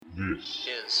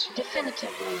is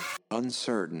definitively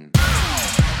uncertain.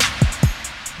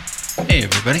 Hey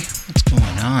everybody, what's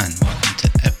going on? Welcome to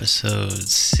episode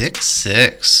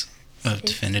 66 of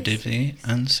Definitively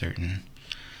Uncertain.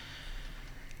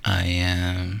 I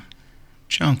am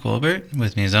John Colbert,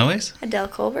 with me as always. Adele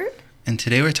Colbert. And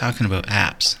today we're talking about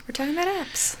apps. We're talking about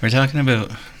apps. We're talking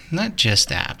about not just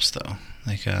apps though,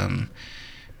 like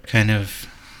kind of,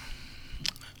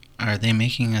 are they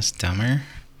making us dumber?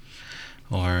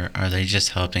 Or are they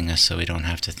just helping us so we don't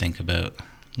have to think about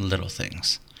little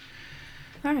things?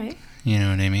 All right. You know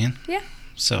what I mean? Yeah.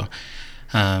 So,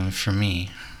 for me,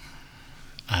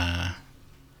 I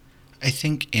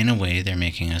think in a way they're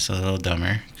making us a little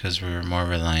dumber because we're more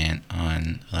reliant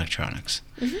on electronics.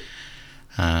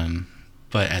 Mm-hmm.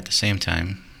 But at the same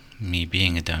time, me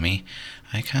being a dummy,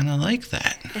 I kind of like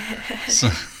that.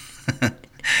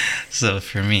 So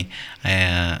for me,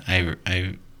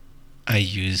 I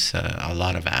use a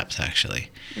lot of apps actually,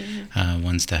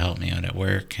 ones to help me out at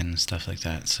work and stuff like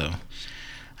that. So,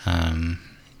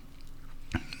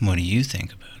 what do you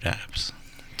think about apps?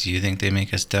 Do you think they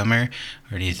make us dumber,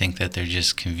 or do you think that they're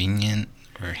just convenient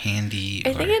or handy?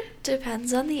 I think it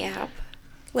depends on the app.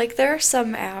 Like, there are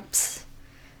some apps,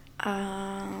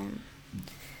 I'll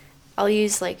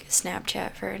use like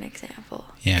Snapchat for an example.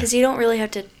 Yeah. Because you don't really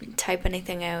have to type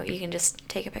anything out. You can just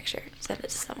take a picture, send it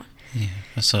to someone. Yeah,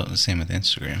 so the same with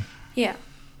Instagram. Yeah.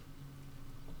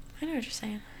 I know what you're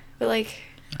saying. But like...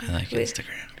 I like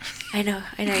Instagram. I know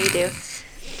you do.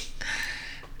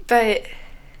 But,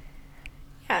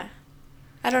 yeah.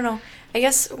 I don't know. I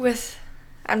guess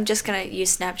I'm just going to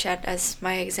use Snapchat as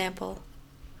my example.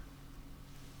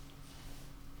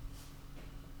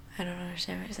 I don't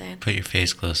understand what you're saying. Put your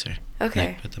face closer. Okay.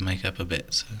 Like, put the mic up a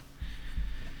bit. So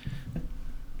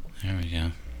there we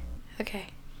go. Okay.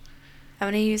 I'm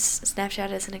going to use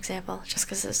Snapchat as an example, just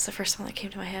because it's the first one that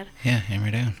came to my head. Yeah, hammer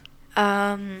down.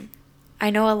 I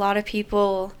know a lot of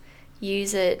people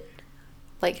use it,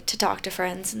 like, to talk to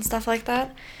friends and stuff like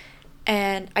that.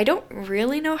 And I don't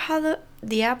really know how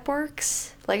the app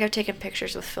works. Like, I've taken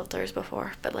pictures with filters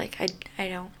before, but, like, I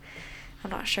don't. I'm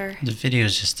not sure. The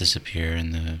videos just disappear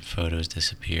and the photos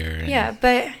disappear. And Yeah,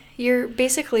 but you're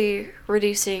basically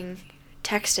reducing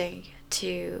texting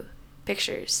to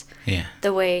pictures. Yeah.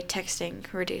 The way texting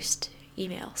reduced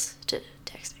emails to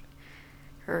texting.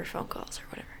 Or phone calls or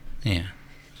whatever. Yeah.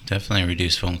 Definitely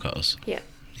reduce phone calls. Yeah.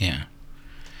 Yeah.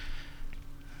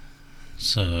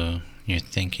 So you're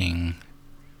thinking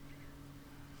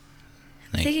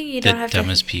like Thinking you don't the have to-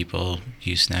 dumbest people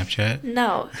use Snapchat?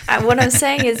 No. What I'm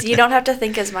saying is you don't have to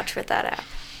think as much with that app.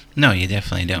 No, you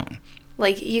definitely don't.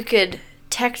 Like, you could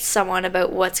text someone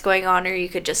about what's going on, or you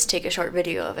could just take a short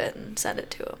video of it and send it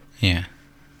to them. Yeah.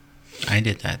 I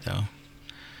did that though.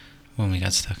 When we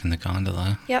got stuck in the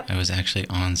gondola. Yep. I was actually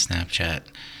on Snapchat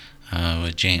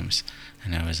with James.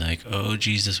 And I was like, oh,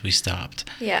 Jesus, we stopped.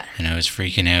 Yeah. And I was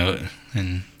freaking out.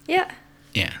 And Yeah.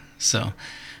 yeah. So,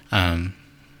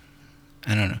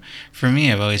 I don't know. For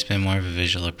me, I've always been more of a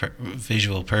visual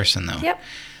person, though. Yep.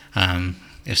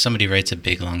 If somebody writes a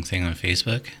big, long thing on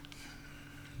Facebook,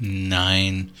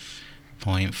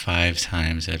 9.5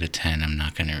 times out of 10, I'm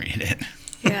not going to read it.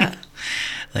 Yeah.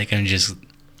 Like, I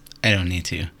don't need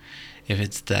to. If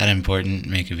it's that important,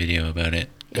 make a video about it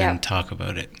and talk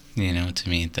about it. You know, to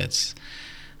me, that's,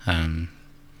 yeah,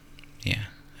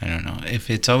 I don't know.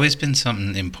 If it's always been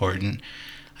something important,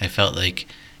 I felt like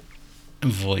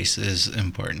voice is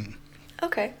important.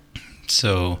 Okay.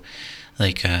 So,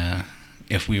 like,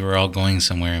 if we were all going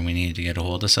somewhere and we needed to get a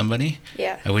hold of somebody,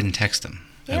 Yeah. I wouldn't text them.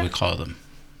 Yeah. I would call them.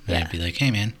 And Yeah. I'd be like,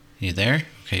 hey, man, you there?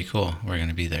 Okay, cool. We're going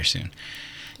to be there soon.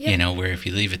 Yeah. You know, where if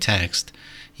you leave a text,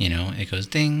 you know, it goes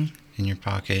ding in your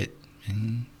pocket.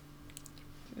 And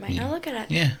Might not look at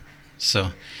it. yeah.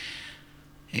 So,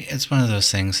 it's one of those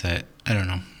things that, I don't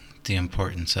know, the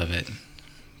importance of it.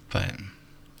 But,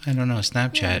 I don't know,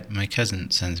 Snapchat, Yeah. my cousin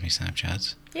sends me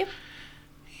Snapchats. Yep.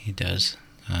 He does.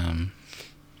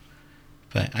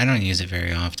 But I don't use it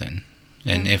very often.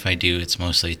 And Yeah. if I do, it's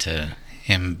mostly to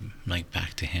him, like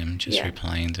back to him, just Yeah.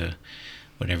 replying to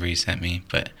whatever he sent me.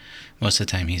 But most of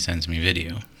the time he sends me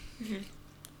video. Mhm.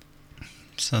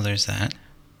 So there's that.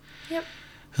 Yep.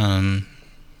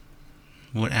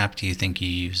 What app do you think you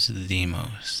use the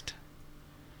most?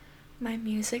 My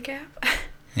music app.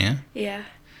 Yeah? Yeah.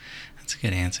 That's a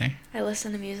good answer. I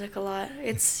listen to music a lot.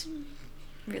 It's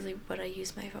really what I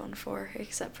use my phone for,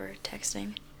 except for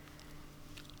texting.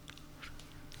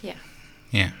 Yeah.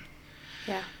 Yeah.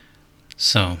 Yeah.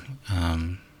 So,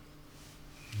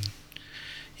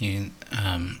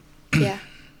 Yeah.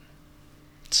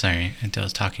 sorry,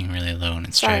 Adele's talking really low and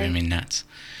it's Sorry. driving me nuts.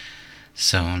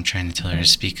 So I'm trying to tell her to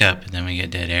speak up, and then we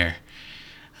get dead air.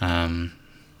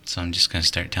 So I'm just going to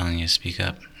start telling you to speak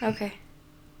up. Okay.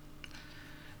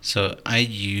 So I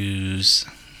use...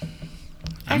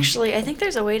 Actually, I think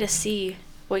there's a way to see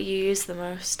what you use the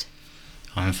most.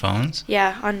 On phones?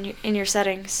 Yeah, in your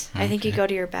settings. I think you Okay. go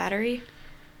to your battery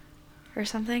or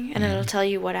something, and it'll tell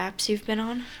you what apps you've been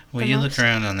on. Well, the you most. look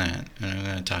around on that, and I'm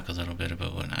going to talk a little bit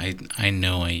about what I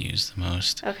know I use the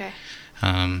most. Okay.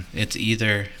 It's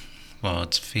either, well,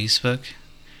 it's Facebook,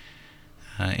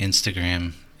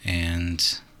 Instagram,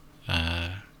 and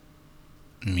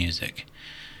music.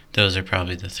 Those are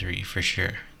probably the three for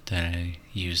sure that I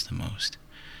use the most.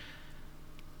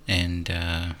 And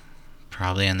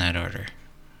probably in that order.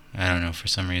 I don't know, for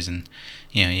some reason,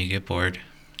 you get bored,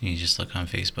 you just look on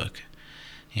Facebook.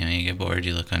 You get bored,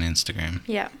 you look on Instagram.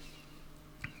 Yeah.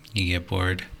 You get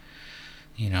bored,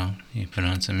 you put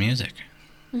on some music,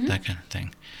 that kind of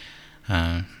thing.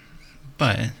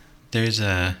 But there's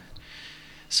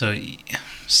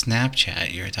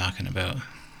Snapchat you were talking about.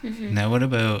 Now what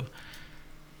about,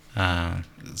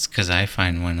 it's because I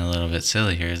find one a little bit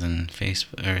sillier than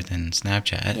Facebook, or than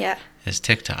Snapchat. Yeah. Is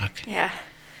TikTok. Yeah.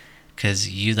 Because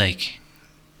you,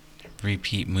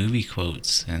 repeat movie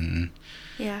quotes and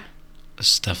Yeah.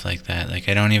 stuff like that. I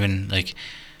don't even,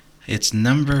 it's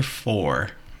number 4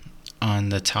 on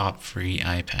the top free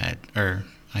iPad or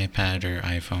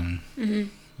iPhone.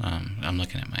 I'm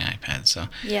looking at my iPad, so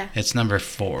Yeah. it's number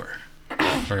 4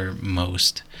 for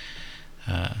most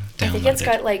downloaded. I think it's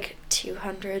got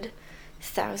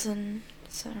 200,000.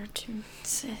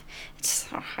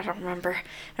 I don't remember.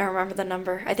 I don't remember the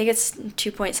number. I think it's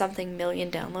 2-point-something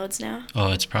million downloads now.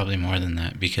 Oh, it's probably more than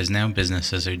that, because now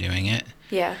businesses are doing it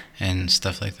Yeah. and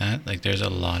stuff like that. There's a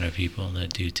lot of people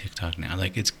that do TikTok now.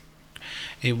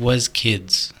 It was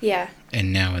kids, Yeah.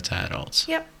 and now it's adults.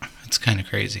 Yep. It's kind of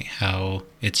crazy how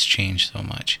it's changed so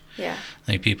much. Yeah.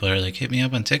 People are hit me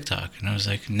up on TikTok, and I was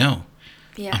like, no,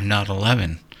 Yeah. I'm not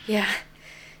 11. Yeah.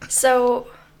 So,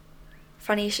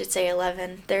 funny you should say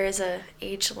 11. There is a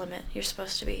age limit. You're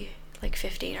supposed to be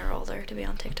 15 or older to be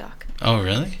on TikTok. Oh,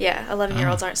 really? Yeah,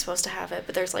 11-year-olds Oh. aren't supposed to have it,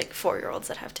 but there's 4-year-olds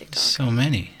that have TikTok. So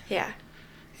many. Yeah.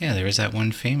 Yeah, there was that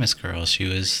one famous girl. She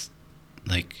was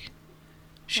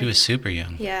she was super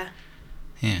young. Yeah.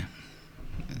 Yeah.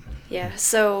 Yeah.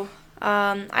 So,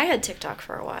 I had TikTok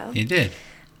for a while. You did?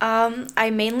 I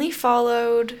mainly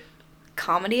followed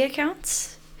comedy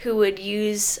accounts who would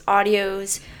use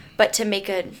audios, but to make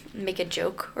a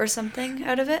joke or something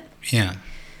out of it. Yeah.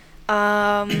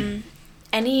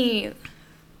 Any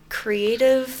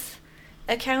creative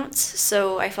accounts.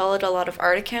 So I followed a lot of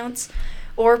art accounts,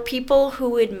 or people who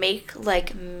would make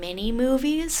mini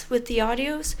movies with the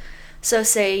audios. So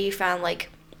say you found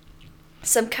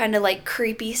some kind of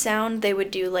creepy sound, they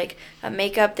would do a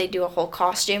makeup, they do a whole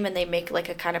costume, and they make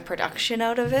a kind of production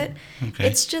out of it. Okay.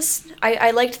 It's just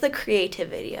I liked the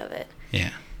creativity of it.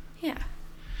 Yeah. Yeah.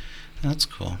 That's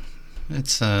cool.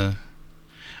 It's I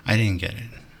didn't get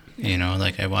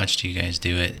it. I watched you guys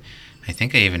do it. I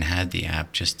think I even had the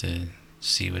app just to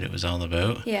see what it was all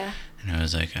about. Yeah. And I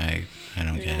was like, I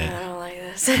don't get it. I don't like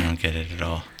this. I don't get it at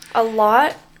all. A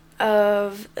lot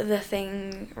of the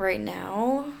thing right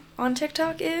now on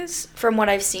TikTok is, from what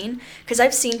I've seen, because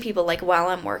I've seen people while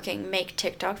I'm working make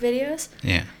TikTok videos,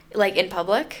 Yeah. in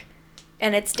public,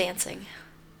 and it's dancing.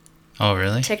 Oh,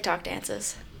 really? TikTok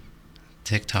dances.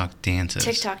 TikTok dances.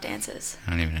 TikTok dances.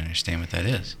 I don't even understand what that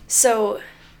is. So,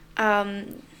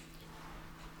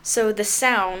 so the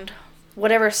sound,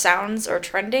 whatever sounds are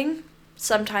trending,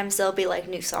 sometimes there'll be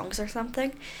new songs or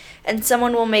something, and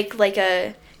someone will make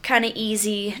a kind of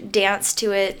easy dance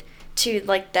to it, to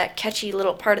that catchy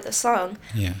little part of the song,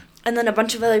 Yeah. and then a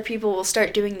bunch of other people will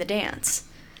start doing the dance.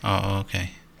 Oh,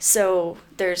 okay. So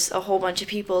there's a whole bunch of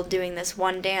people doing this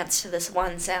one dance to this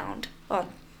one sound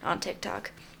on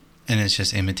TikTok. And it's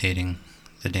just imitating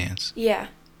the dance. Yeah.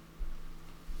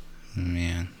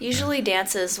 Man. Usually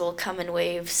dances will come in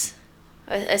waves,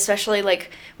 especially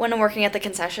when I'm working at the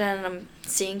concession and I'm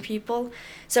seeing people.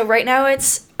 So right now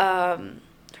it's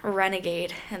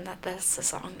Renegade, and that's the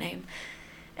song name.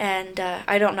 And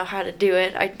I don't know how to do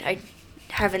it. I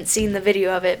haven't seen the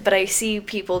video of it, but I see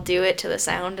people do it to the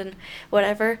sound and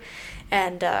whatever.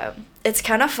 And it's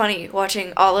kind of funny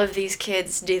watching all of these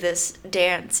kids do this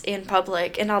dance in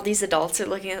public, and all these adults are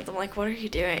looking at them like, what are you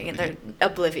doing? And they're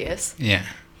oblivious. Yeah.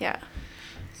 Yeah.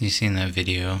 You seen that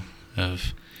video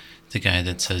of the guy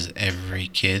that says every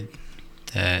kid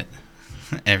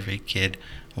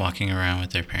walking around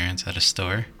with their parents at a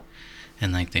store,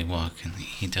 and they walk and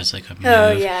he does a move.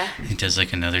 Oh, yeah. He does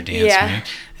another dance Yeah. move.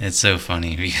 It's so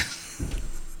funny because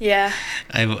Yeah.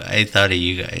 I thought of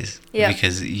you guys. Yeah.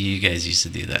 Because you guys used to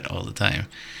do that all the time.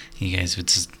 You guys would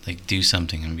just like do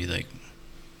something and be like,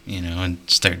 and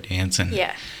start dancing.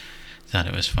 Yeah. Thought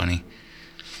it was funny.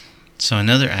 So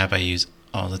another app I use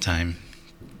all the time,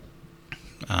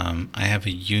 I have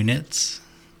a units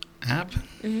app,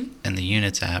 and the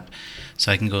units app,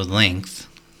 so I can go length,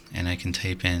 and I can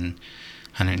type in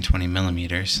 120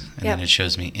 millimeters, and then it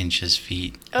shows me inches,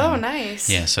 feet. Oh, nice.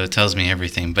 Yeah, so it tells me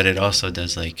everything, but it also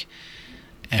does like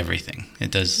everything.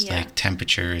 It does like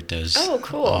temperature. It does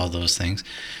all those things.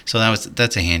 So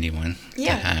that's a handy one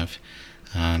to have.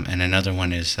 And another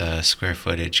one is a square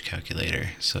footage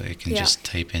calculator, so it can just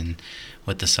type in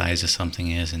what the size of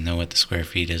something is and know what the square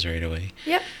feet is right away.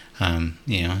 Yep. I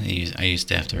used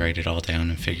to have to write it all down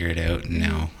and figure it out, and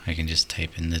now I can just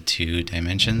type in the 2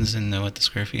 dimensions and know what the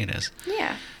square feet is.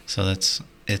 Yeah. So it's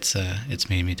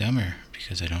made me dumber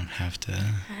because I don't have to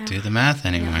do the math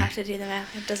anymore. You don't have to do the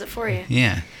math. It does it for you.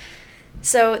 Yeah.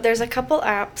 So there's a couple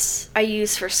apps I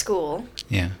use for school.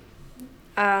 Yeah.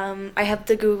 I have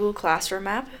the Google Classroom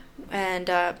app, and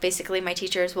basically my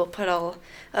teachers will put all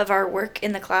of our work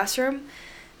in the classroom.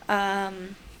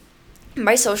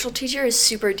 My social teacher is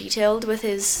super detailed with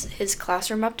his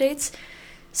classroom updates.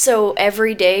 So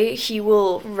every day he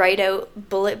will write out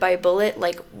bullet by bullet,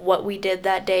 like what we did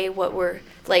that day, what we're,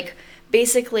 like,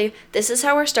 basically, this is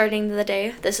how we're starting the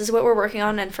day, this is what we're working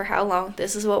on and for how long,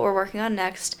 this is what we're working on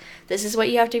next, this is what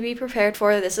you have to be prepared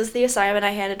for, this is the assignment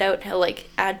I handed out, and he'll, like,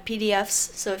 add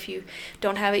PDFs, so if you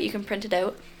don't have it, you can print it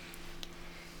out.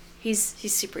 He's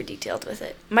super detailed with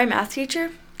it. My math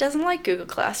teacher doesn't like Google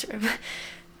Classroom.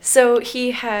 So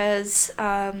he has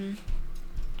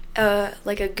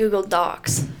like a Google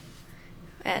Docs,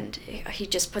 and he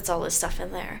just puts all his stuff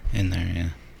in there. Yeah.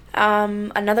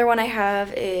 Another one I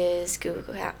have is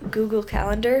Google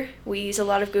Calendar. We use a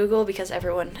lot of Google because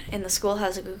everyone in the school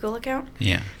has a Google account.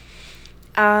 Yeah.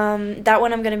 That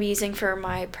one I'm going to be using for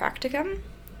my practicum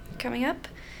coming up,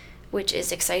 which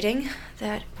is exciting.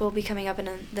 That will be coming up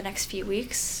in the next few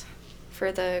weeks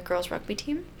for the girls rugby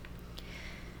team.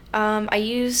 I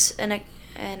use an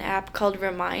app called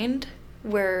Remind,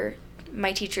 where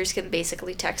my teachers can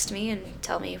basically text me and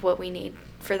tell me what we need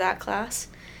for that class.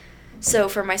 So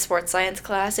for my sports science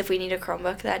class, if we need a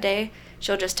Chromebook that day,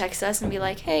 she'll just text us and be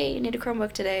like, hey, you need a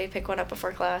Chromebook today, pick one up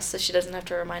before class, so she doesn't have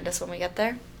to remind us when we get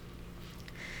there.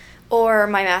 Or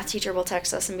my math teacher will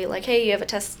text us and be like, hey, you have a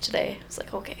test today. It's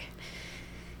like, okay.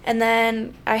 And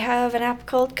then I have an app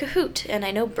called Kahoot, and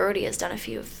I know Brody has done a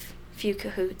few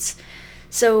Kahoots.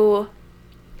 So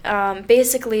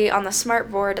basically on the smart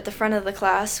board at the front of the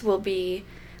class will be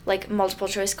like multiple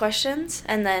choice questions,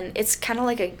 and then it's kind of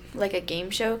like a game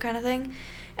show kind of thing,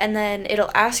 and then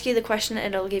it'll ask you the question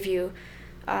and it'll give you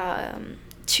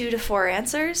 2 to 4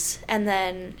 answers, and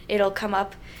then it'll come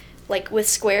up like with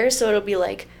squares, so it'll be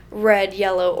like red,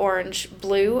 yellow, orange,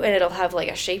 blue, and it'll have like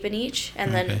a shape in each,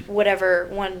 and then whatever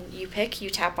one you pick, you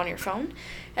tap on your phone,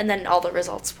 and then all the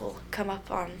results will come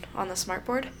up on the smart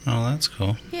board. Oh, that's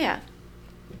cool. Yeah.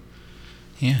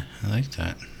 Yeah, I like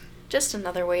that. Just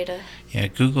another way to... Yeah,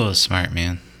 Google is smart,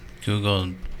 man.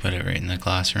 Google put it right in the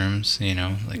classrooms,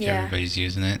 everybody's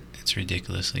using it. It's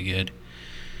ridiculously good.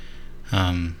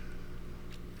 And,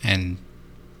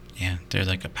 yeah, they're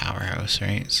like a powerhouse,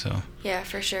 right? So... Yeah,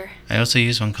 for sure. I also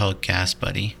use one called Gas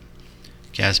Buddy.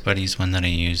 Gas Buddy is one that I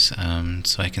use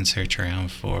so I can search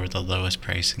around for the lowest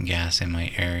price in gas in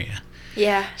my area.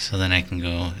 Yeah. So then I can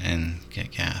go and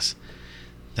get gas.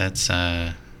 That's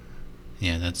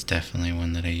definitely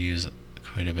one that I use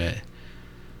quite a bit.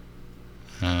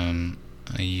 What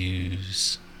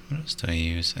else do I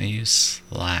use? I use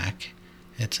Slack.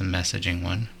 It's a messaging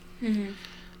one. Mm-hmm.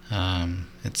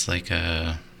 It's like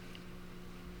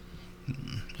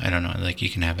I don't know, like you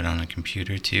can have it on a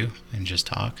computer too and just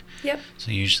talk. Yep.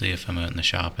 So usually if I'm out in the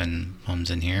shop and Mom's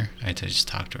in here, I just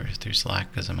talk to her through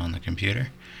Slack because I'm on the computer.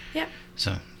 Yep.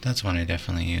 So that's one I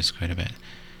definitely use quite a bit.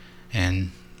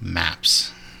 And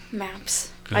Maps. Google,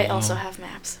 I also have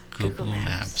Maps. Google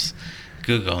Maps.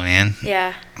 Google, man.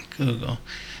 Yeah. Google.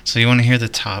 So you want to hear the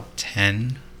top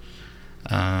 10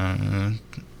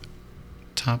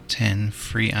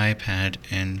 free iPad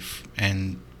and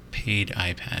paid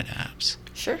iPad apps?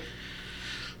 Sure.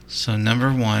 So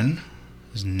number 1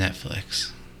 is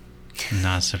Netflix.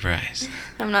 Not surprised.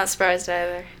 I'm not surprised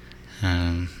either.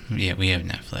 Yeah, we have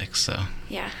Netflix, so.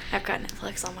 Yeah, I've got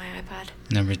Netflix on my iPad.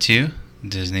 Number 2,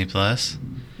 Disney Plus.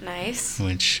 Nice.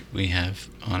 Which we have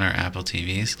on our Apple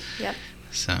TVs. Yep.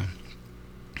 So,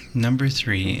 number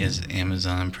 3 is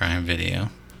Amazon Prime Video.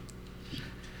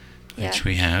 Which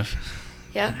we have.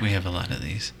 Yeah. We have a lot of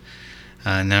these.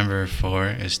 Number 4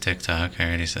 is TikTok, I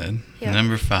already said. Yep.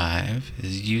 Number 5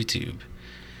 is YouTube.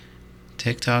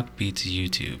 TikTok beats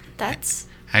YouTube.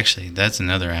 Actually, that's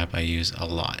another app I use a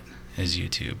lot, is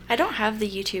YouTube. I don't have the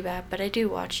YouTube app, but I do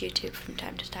watch YouTube from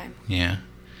time to time. Yeah.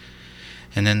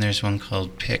 And then there's one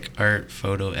called PicArt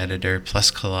Photo Editor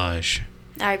plus Collage.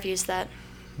 I've used that.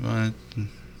 Well,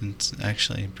 it's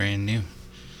actually brand new.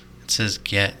 It says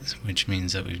get, which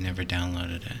means that we've never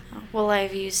downloaded it. Well,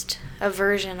 I've used a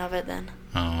version of it then.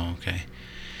 Oh, okay.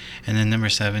 And then number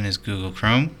 7 is Google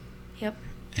Chrome. Yep.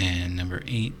 And number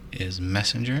 8 is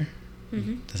Messenger.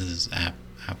 Mm-hmm. This is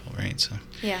Apple, right? So.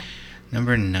 Yeah.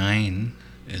 Number 9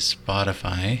 is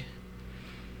Spotify.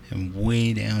 And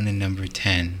way down in number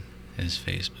 10 is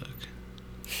Facebook.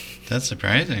 That's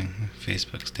surprising.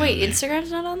 Facebook's down Wait, there.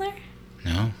 Instagram's not on there?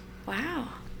 No. Wow.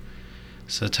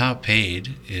 So top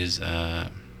paid is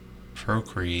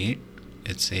Procreate.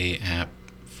 It's a app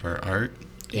for art.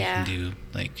 Yeah. You can do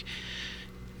like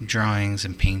drawings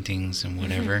and paintings and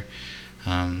whatever.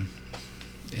 We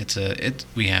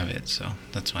have it, so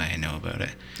that's why I know about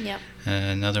it. Yep.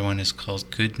 Another one is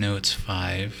called GoodNotes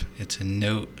 5. It's a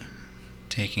note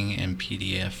taking and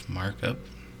PDF markup.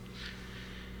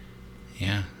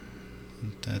 Yeah,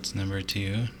 that's number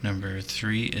 2. Number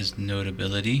 3 is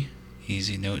Notability,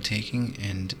 easy note taking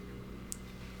and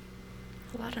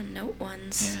A lot of note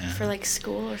ones Yeah. for like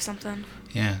school or something.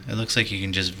 yeah, it looks like you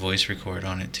can just voice record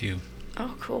on it too.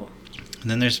 Oh, cool.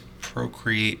 And then there's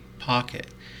Procreate Pocket,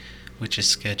 which is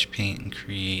Sketch, Paint, and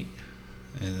Create.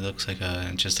 It looks like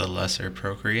just a lesser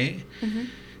Procreate. Mm-hmm.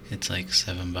 It's like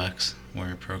 $7,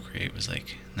 where Procreate was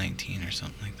like 19 or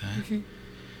something like that.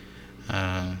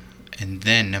 Mm-hmm. And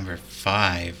then number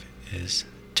 5 is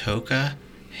Toka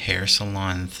Hair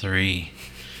Salon 3.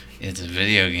 It's a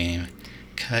video game.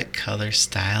 Cut, color,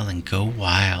 style, and go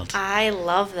wild. I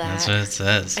love that. That's what it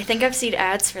says. I think I've seen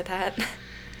ads for that.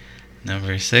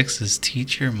 Number 6 is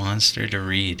Teach Your Monster to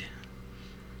Read.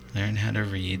 Learn how to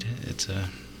read. It's a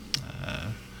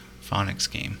phonics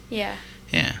game. Yeah.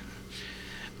 Yeah.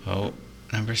 Oh,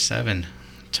 number 7,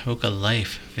 Toka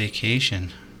Life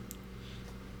Vacation.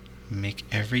 Make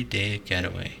every day a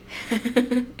getaway.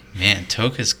 Man,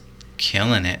 Toka's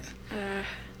killing it.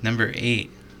 Number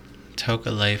 8,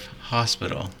 Toka Life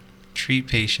Hospital. Treat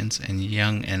patients and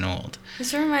young and old.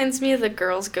 This reminds me of the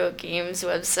Girls Go Games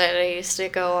website I used to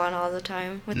go on all the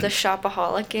time with the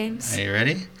Shopaholic games. Are you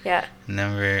ready? Yeah.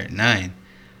 Number 9,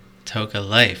 Toka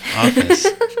Life Office.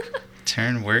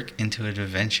 Turn work into an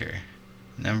adventure.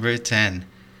 Number 10,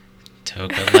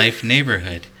 Toka Life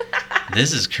Neighborhood.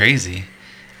 This is crazy.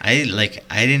 I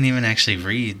didn't even actually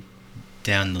read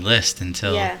down the list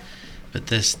until, Yeah. but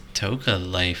this Toka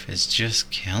Life is just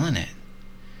killing it.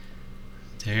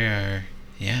 There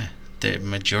are, the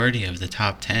majority of the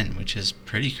top 10, which is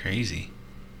pretty crazy.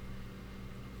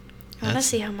 I want to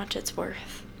see how much it's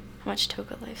worth. How much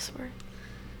Toka Life's worth.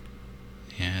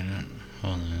 Yeah,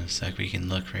 hold on a sec. We can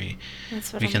look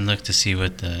That's what we I'm... can look to see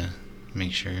what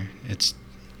make sure it's,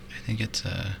 I think it's,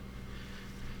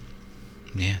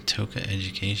 Toka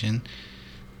Education.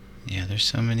 Yeah, there's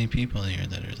so many people here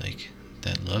that are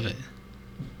that love it.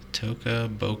 Toka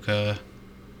Boca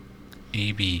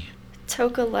AB.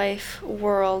 Toka Life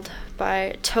World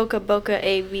by Toka Boca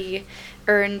AB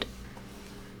earned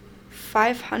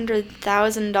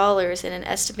 $500,000 in an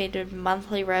estimated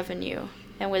monthly revenue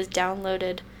and was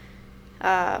downloaded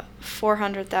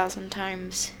 400,000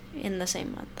 times in the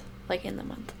same month, in the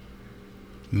month.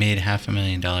 Made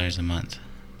 $500,000 a month.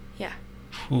 Yeah.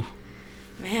 Whew.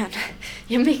 Man,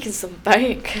 you're making some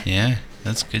bank. Yeah,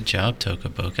 that's a good job, Toka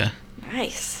Boca.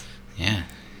 Nice. Yeah.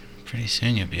 Pretty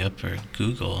soon you'll be up for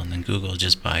Google, and then Google will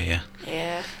just buy you.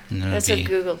 Yeah, And that's what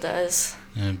Google does.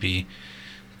 It'll be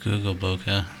Google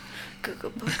Boca. Google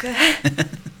Boca.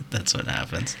 That's what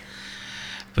happens.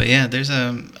 But yeah, there's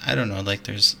I don't know,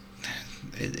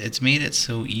 it's made it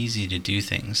so easy to do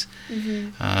things.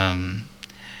 Mm-hmm.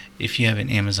 If you have an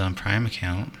Amazon Prime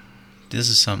account, this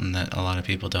is something that a lot of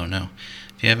people don't know.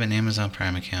 If you have an Amazon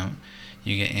Prime account,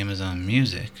 you get Amazon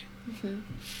Music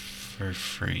for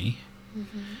free.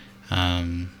 Mm-hmm.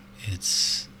 I'm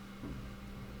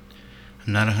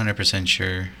not 100%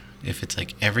 sure if it's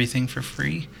everything for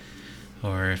free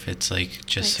or if it's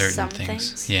just certain some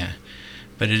things. Yeah,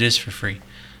 but it is for free.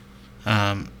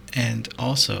 And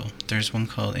also there's one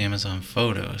called Amazon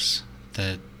Photos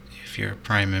that if you're a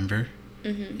Prime member,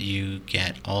 you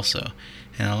get also.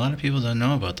 And a lot of people don't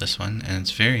know about this one, and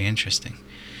it's very interesting.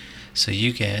 So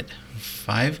you get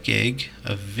 5 gig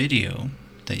of video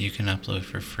that you can upload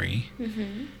for free,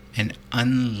 and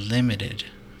unlimited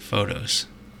photos.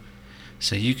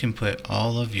 So you can put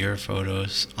all of your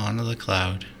photos onto the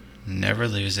cloud, never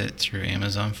lose it through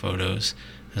Amazon Photos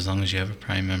as long as you have a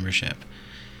Prime membership.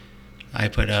 I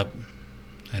put up,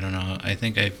 I don't know, I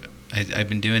think I've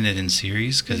been doing it in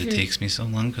series because it takes me so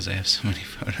long because I have so many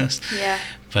photos. Yeah.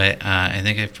 But I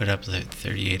think I've put up like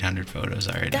 3,800 photos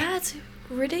already. That's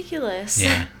ridiculous.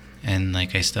 Yeah. And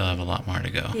like I still have a lot more to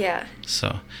go. Yeah.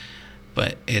 So,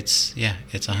 but it's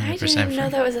 100% I didn't even know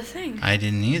that was a thing. I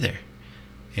didn't either.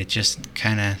 It just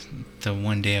kind of, the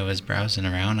one day I was browsing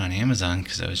around on Amazon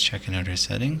because I was checking out our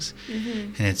settings,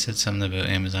 and it said something about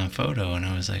Amazon Photo, and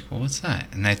I was like, well, what's that?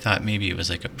 And I thought maybe it was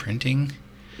like a printing,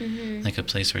 like a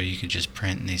place where you could just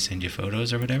print and they send you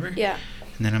photos or whatever. Yeah.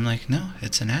 And then I'm like, no,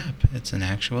 it's an app. It's an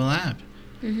actual app.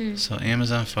 So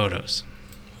Amazon Photos.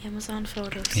 Amazon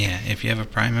Photos. Yeah, if you have a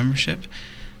Prime membership,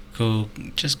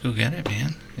 just go get it,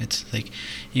 man. It's like,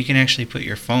 you can actually put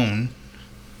your phone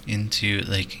into,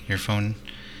 like, your phone,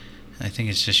 I think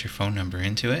it's just your phone number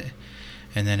into it,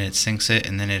 and then it syncs it,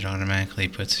 and then it automatically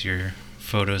puts your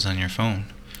photos on your phone.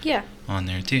 Yeah. On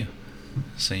there too.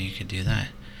 So you could do that.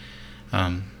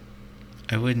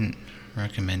 I wouldn't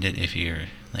recommend it if you're,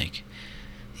 like,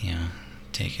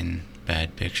 taking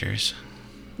bad pictures.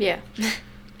 Yeah.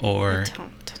 Or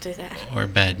don't do that. Or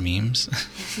bad memes.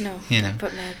 No. Don't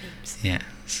put bad memes. Yeah.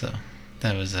 So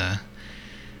that was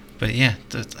but yeah,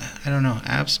 I don't know.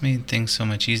 Apps made things so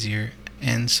much easier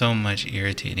and so much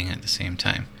irritating at the same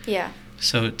time. Yeah.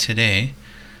 So today,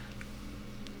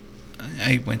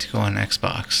 I went to go on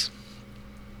Xbox.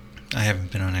 I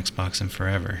haven't been on Xbox in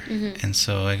forever. And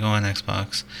so I go on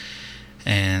Xbox,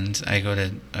 and I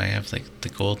have like the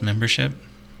gold membership.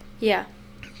 Yeah.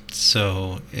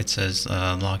 So it says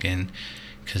login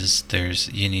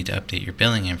because you need to update your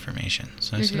billing information.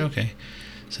 So I said, okay.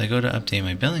 So I go to update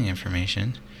my billing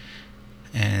information,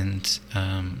 and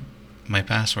my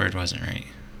password wasn't right.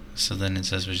 So then it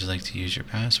says, would you like to use your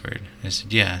password? I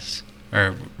said, yes.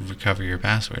 Or recover your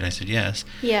password. I said, yes.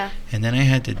 Yeah. And then I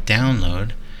had to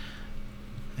download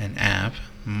an app,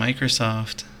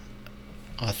 Microsoft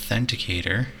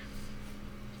Authenticator,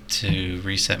 to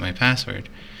reset my password.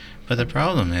 But the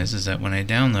problem is that when I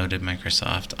downloaded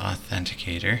Microsoft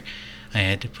Authenticator, I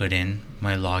had to put in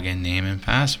my login name and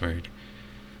password.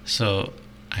 So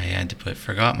I had to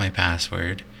forgot my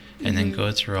password and then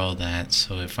go through all that.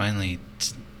 So it finally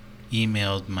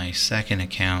emailed my second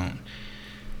account,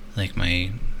 like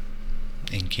my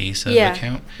in case of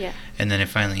account. Yeah. And then it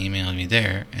finally emailed me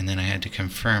there, and then I had to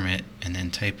confirm it and then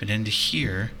type it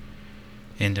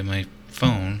into my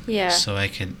phone, so I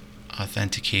could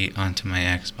authenticate onto my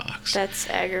Xbox. That's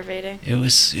aggravating. It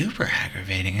was super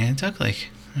aggravating, and it took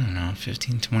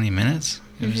 15-20 minutes.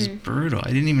 It was brutal. I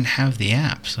didn't even have the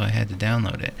app, so I had to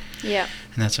download it. Yeah.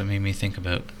 And that's what made me think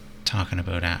about talking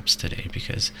about apps today,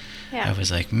 because I was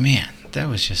like, man, that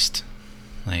was just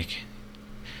like,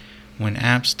 when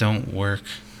apps don't work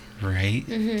right,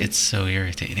 it's so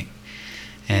irritating.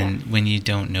 And when you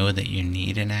don't know that you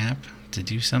need an app to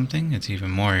do something, it's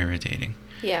even more irritating.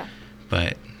 Yeah.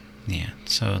 But yeah,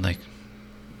 so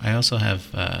I also have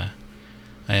I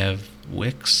have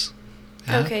Wix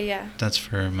app. Okay, yeah. That's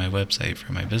for my website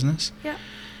for my business. Yeah.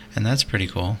 And that's pretty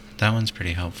cool. That one's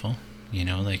pretty helpful.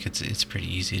 It's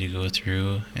pretty easy to go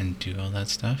through and do all that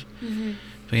stuff.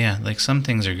 But yeah, some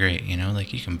things are great,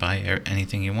 you can buy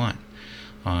anything you want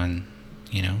on,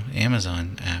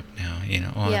 Amazon app now,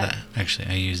 that. Actually,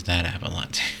 I use that app a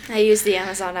lot too. I use the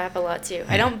Amazon app a lot too. Yeah.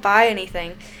 I don't buy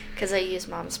anything because I use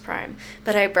Mom's Prime,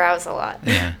 but I browse a lot.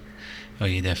 Yeah. Oh,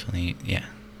 you definitely, yeah.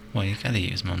 Well, you gotta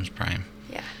use Mom's Prime.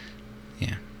 Yeah.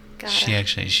 Yeah. Gotta.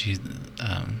 She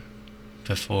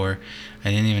before,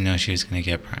 I didn't even know she was gonna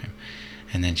get Prime.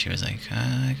 And then she was like,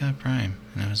 I got Prime.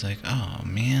 And I was like, oh,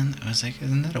 man. I was like,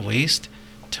 isn't that a waste?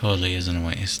 Totally isn't a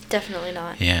waste. Definitely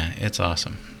not. Yeah, it's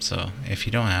awesome. So if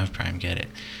you don't have Prime, get it.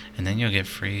 And then you'll get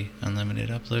free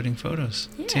unlimited uploading photos,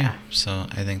 too. So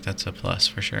I think that's a plus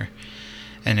for sure.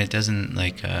 And it doesn't,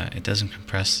 it doesn't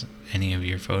compress any of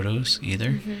your photos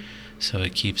either. So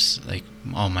it keeps,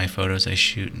 all my photos I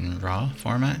shoot in RAW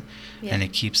format. Yeah. And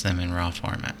it keeps them in RAW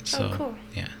format. So, cool.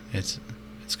 Yeah, it's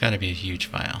got to be a huge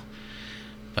file.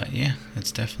 But yeah,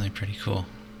 it's definitely pretty cool.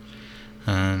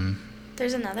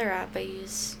 There's another app I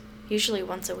use usually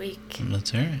once a week.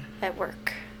 Let's hear it. At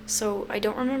work. So I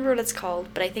don't remember what it's called,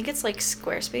 but I think it's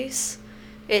Squarespace.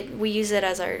 We use it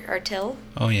as our till.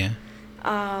 Oh yeah.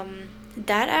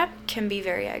 That app can be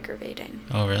very aggravating.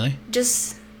 Oh really?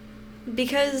 Just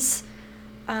because,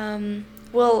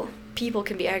 people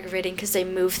can be aggravating because they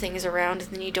move things around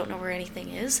and then you don't know where anything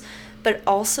is. But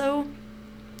also,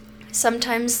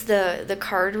 sometimes the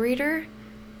card reader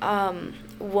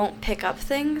won't pick up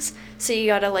things, so you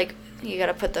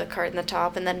gotta put the card in the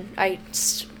top, and then I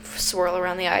swirl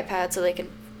around the iPad so they can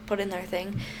put in their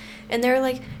thing. And they're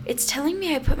like, it's telling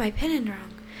me I put my PIN in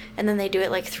wrong. And then they do it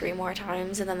like 3 more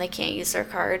times, and then they can't use their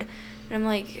card. And I'm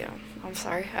like, yeah, I'm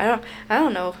sorry. I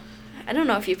don't know. I don't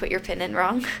know if you put your PIN in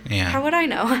wrong. Yeah. How would I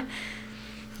know?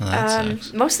 Well, that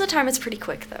sucks. Most of the time it's pretty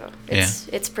quick though.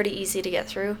 It's pretty easy to get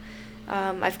through.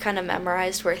 I've kind of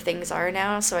memorized where things are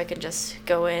now, so I can just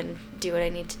go in, do what I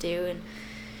need to do, and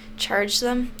charge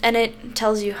them. And it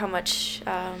tells you how much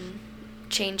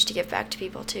change to give back to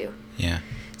people too. Yeah.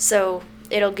 So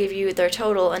it'll give you their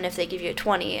total, and if they give you a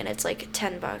 20 and it's like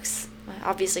 $10,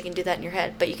 obviously you can do that in your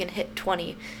head, but you can hit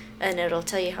 20 and it'll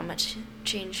tell you how much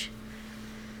change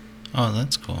Oh,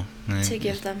 that's cool. to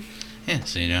give them. Yeah,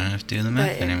 so you don't have to do the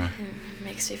math But anymore. It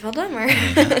makes me feel dumber.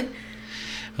 Yeah.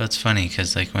 Well, it's funny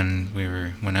because like when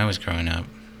I was growing up,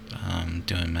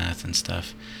 doing math and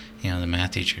stuff, the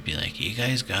math teacher would be like, "You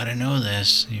guys gotta know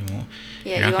this. You won't.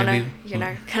 Yeah, you're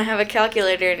not gonna have a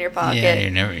calculator in your pocket. Yeah,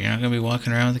 you're not gonna be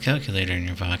walking around with a calculator in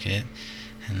your pocket.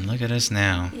 And look at us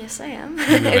now. Yes, I am.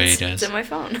 Everybody does. It's in my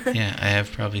phone. Yeah, I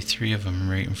have probably 3 of them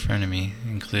right in front of me,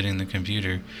 including the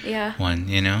computer Yeah. one.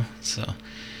 So,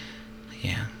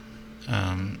 yeah.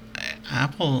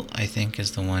 Apple, I think,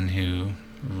 is the one who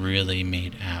really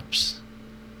made apps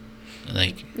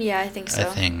like Yeah, I think so.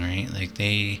 a thing, right? Like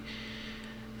they,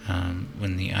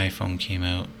 when the iPhone came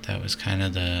out, that was kind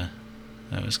of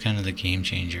the game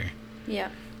changer. Yeah.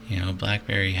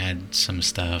 BlackBerry had some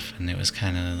stuff, and it was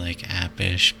kind of like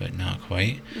app-ish, but not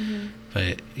quite. Mm-hmm.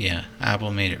 But yeah,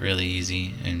 Apple made it really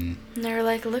easy, and they were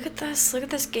like, look at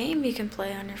this game you can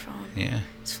play on your phone. yeah,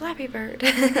 It's Flappy Bird.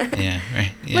 yeah,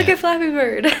 right. Yeah. Look at Flappy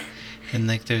Bird. And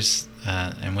like there's,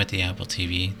 and with the Apple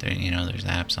TV, there's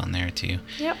apps on there too.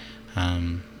 Yep.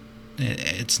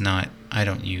 It's not. I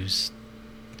don't use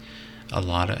a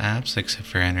lot of apps except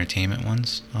for entertainment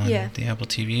ones on the Apple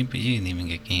TV, but you can even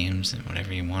get games and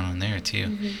whatever you want on there too.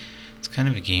 Mm-hmm. It's kind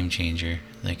of a game changer,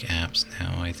 like apps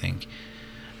now, I think.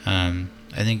 I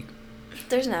think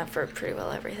there's an app for pretty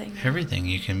well everything. Everything.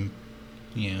 You can,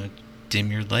 dim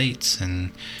your lights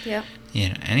and, Yep.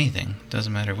 Anything.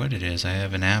 Doesn't matter what it is. I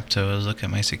have an app to look at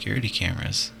my security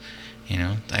cameras.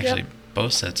 Actually,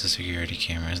 both sets of security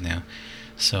cameras now.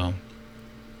 So,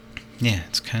 yeah,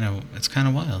 it's kind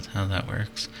of wild how that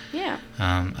works. Yeah.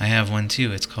 I have one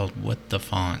too. It's called What the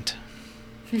Font.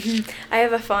 I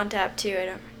have a font app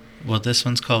too. Well, this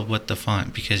one's called What the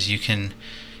Font because you can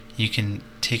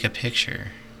take a picture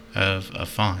of a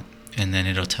font and then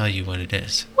it'll tell you what it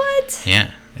is. What?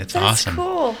 Yeah, it's That's awesome.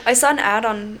 cool. I saw an ad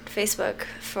on Facebook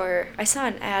for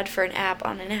an app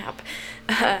on an app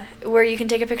where you can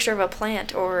take a picture of a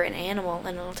plant or an animal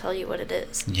and it'll tell you what it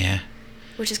is. Yeah.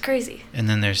 Which is crazy. And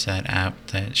then there's that app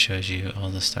that shows you all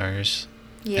the stars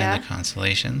and the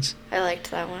constellations. I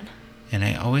liked that one. And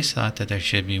I always thought that there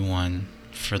should be one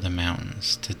for the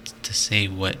mountains to say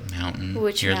what mountain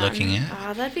you're looking at.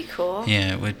 Oh, that'd be cool.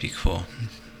 Yeah, it would be cool.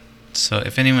 So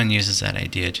if anyone uses that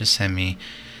idea, just send me,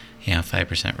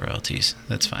 5% royalties.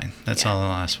 That's fine. That's all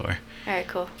I'll ask for. All right,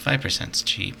 cool. 5%'s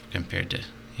cheap compared to,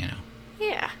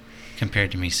 Yeah.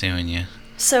 compared to me suing you.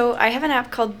 So I have an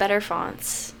app called Better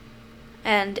Fonts,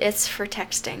 and it's for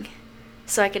texting.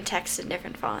 So I can text in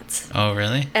different fonts. Oh,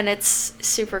 really? And it's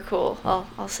super cool.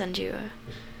 I'll send you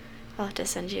I'll have to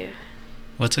send you.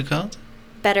 What's it called?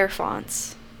 Better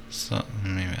Fonts. So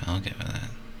maybe I'll get with that.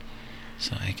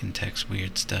 So I can text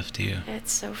weird stuff to you.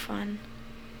 It's so fun.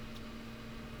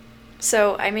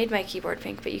 So I made my keyboard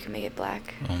pink, but you can make it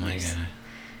black. Oh my god.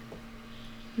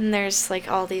 And there's like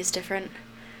all these different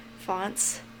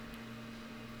fonts.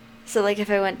 So like if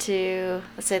I went to,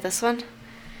 let's say this one,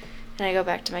 and I go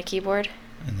back to my keyboard.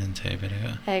 And then type it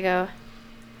out. I go,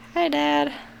 hi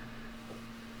Dad.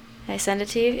 I send it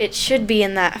to you. It should be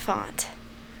in that font.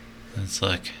 Let's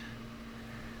look.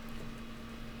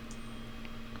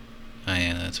 Oh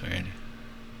yeah, that's weird.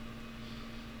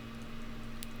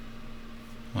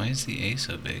 Why is the A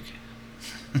so big?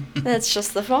 That's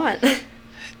just the font.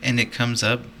 And it comes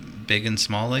up big and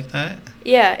small like that?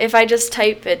 Yeah, if I just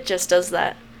type, it just does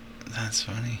that. That's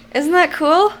funny. Isn't that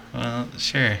cool? Well,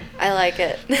 sure. I like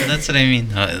it. But that's what I mean,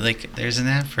 though. Like, there's an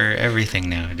app for everything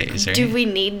nowadays, right? Do we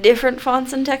need different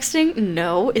fonts in texting?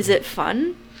 No. Is it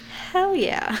fun? Hell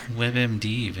yeah. WebMD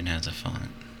even has a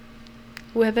font.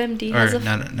 WebMD has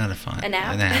not a font. An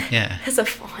app? An app, yeah. Has a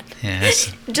font. Yeah.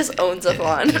 It just owns a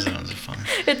font. It just owns a font.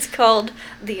 It's called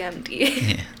the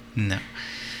MD. Yeah. No.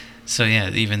 So, yeah,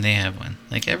 even they have one.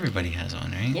 Like, everybody has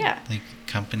one, right? Yeah. Like,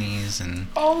 companies and...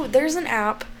 Oh, there's an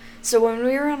app. So when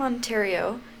we were in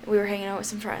Ontario, we were hanging out with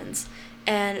some friends,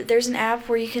 and there's an app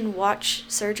where you can watch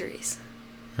surgeries.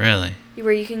 Really?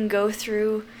 where you can go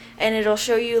through and it'll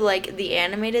show you like the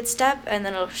animated step and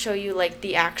then it'll show you like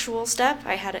the actual step.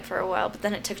 I had it for a while, but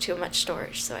then it took too much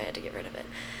storage, so I had to get rid of it.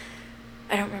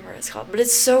 I don't remember what it's called, but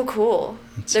it's so cool.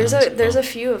 There's a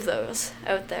few of those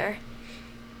out there.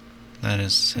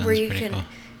 Sounds where you pretty can cool.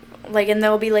 like, and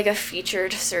there'll be like a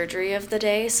featured surgery of the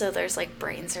day, so there's like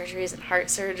brain surgeries and heart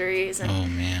surgeries and Oh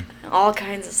man. all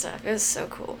kinds of stuff. It was so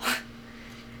cool.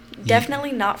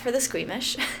 Definitely not for the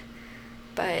squeamish.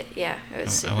 But yeah, it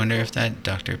was super I wonder cool. if that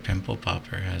Dr. Pimple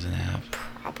Popper has an app.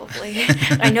 Probably.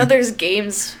 I know there's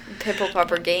games, Pimple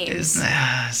Popper games. Isn't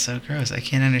that so gross? I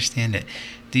can't understand it.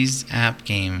 These app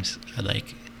games are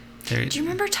like, they're... Do you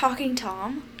remember Talking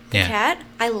Tom? The Yeah. cat?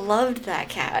 I loved that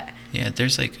cat. Yeah,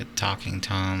 there's like a Talking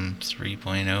Tom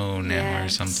 3.0 now or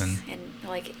Yes. something. And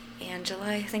like Angela,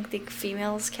 I think the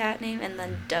female's cat name, and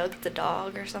then Doug the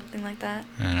dog or something like that.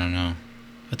 I don't know.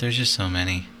 But there's just so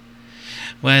many.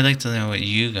 Well, I'd like to know what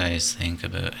you guys think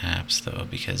about apps, though,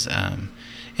 because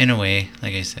in a way,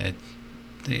 like I said,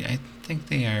 I think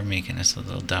they are making us a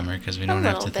little dumber because we don't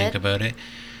have to think about it.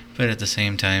 But at the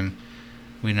same time,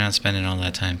 we're not spending all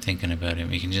that time thinking about it.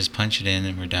 We can just punch it in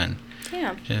and we're done.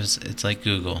 Yeah. It's like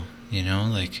Google, you know?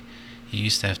 Like, you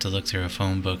used to have to look through a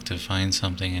phone book to find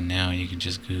something, and now you can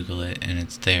just Google it and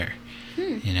it's there.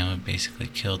 You know, it basically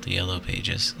killed the Yellow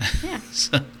Pages. Yeah.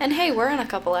 So, And hey, we're on a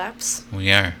couple apps.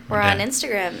 we are. We're on done.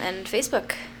 Instagram and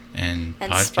Facebook And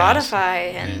podcasts.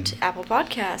 Spotify and Apple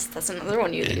Podcasts. That's another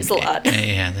one you use a lot.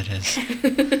 Yeah, that is.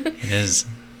 It is.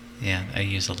 Yeah, I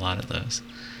use a lot of those.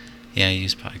 Yeah, I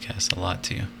use podcasts a lot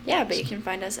too. Yeah, but you can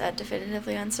find us at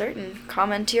Definitively Uncertain.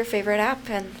 Comment to your favorite app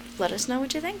and let us know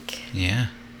what you think. Yeah.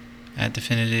 At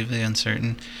Definitively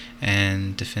Uncertain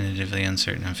and Definitively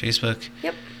Uncertain on Facebook.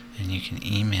 Yep. And you can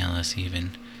email us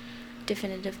even.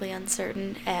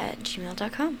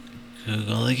 Definitivelyuncertain@gmail.com.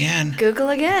 Google again. Google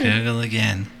again. Google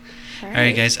again. All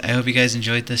right, guys. I hope you guys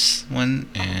enjoyed this one,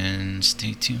 and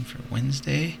stay tuned for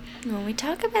Wednesday. When we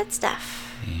talk about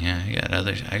stuff. Yeah, I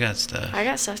got stuff. I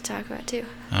got stuff to talk about too.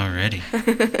 Already. All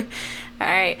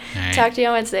right. All right. Talk to you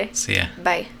on Wednesday. See ya.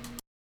 Bye.